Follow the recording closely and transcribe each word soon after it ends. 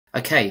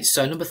Okay,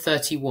 so number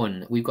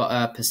 31, we've got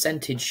a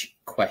percentage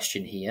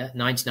question here,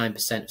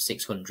 99% of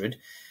 600.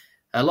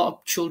 A lot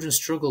of children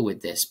struggle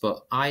with this,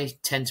 but I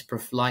tend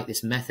to like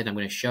this method I'm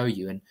going to show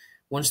you. And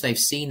once they've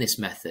seen this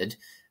method,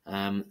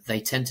 they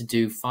tend to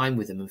do fine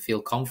with them and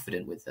feel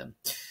confident with them.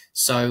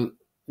 So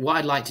what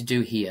I'd like to do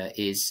here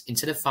is,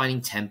 instead of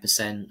finding 10%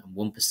 and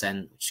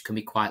 1%, which can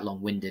be quite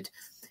long-winded,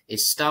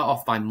 is start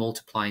off by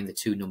multiplying the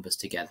two numbers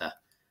together.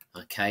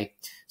 Okay,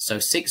 so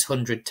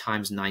 600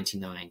 times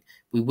 99.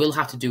 We will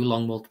have to do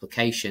long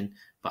multiplication,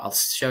 but I'll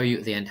show you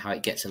at the end how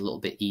it gets a little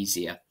bit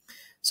easier.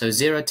 So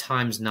 0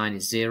 times 9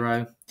 is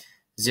 0,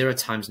 0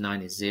 times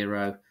 9 is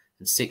 0,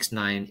 and 6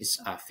 9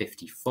 is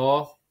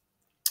 54.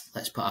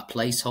 Let's put our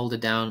placeholder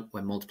down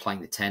when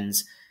multiplying the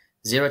tens.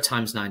 0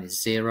 times 9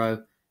 is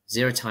 0,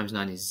 0 times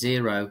 9 is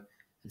 0,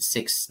 and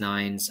 6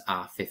 9s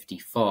are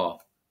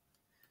 54.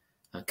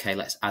 Okay,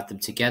 let's add them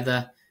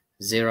together.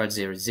 0,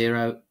 0,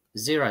 0,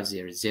 0,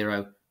 0,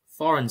 0,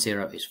 4 and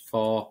 0 is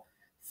 4,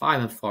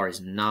 5 and 4 is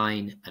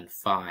 9 and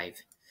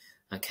 5.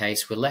 Okay,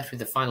 so we're left with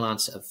the final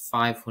answer of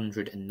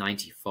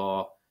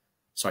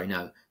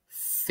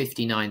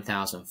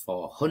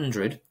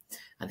 59,400.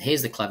 And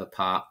here's the clever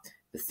part.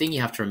 The thing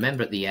you have to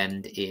remember at the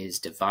end is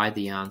divide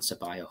the answer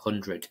by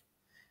 100.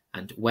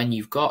 And when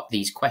you've got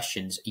these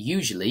questions,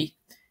 usually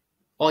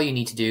all you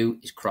need to do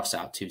is cross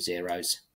out two zeros.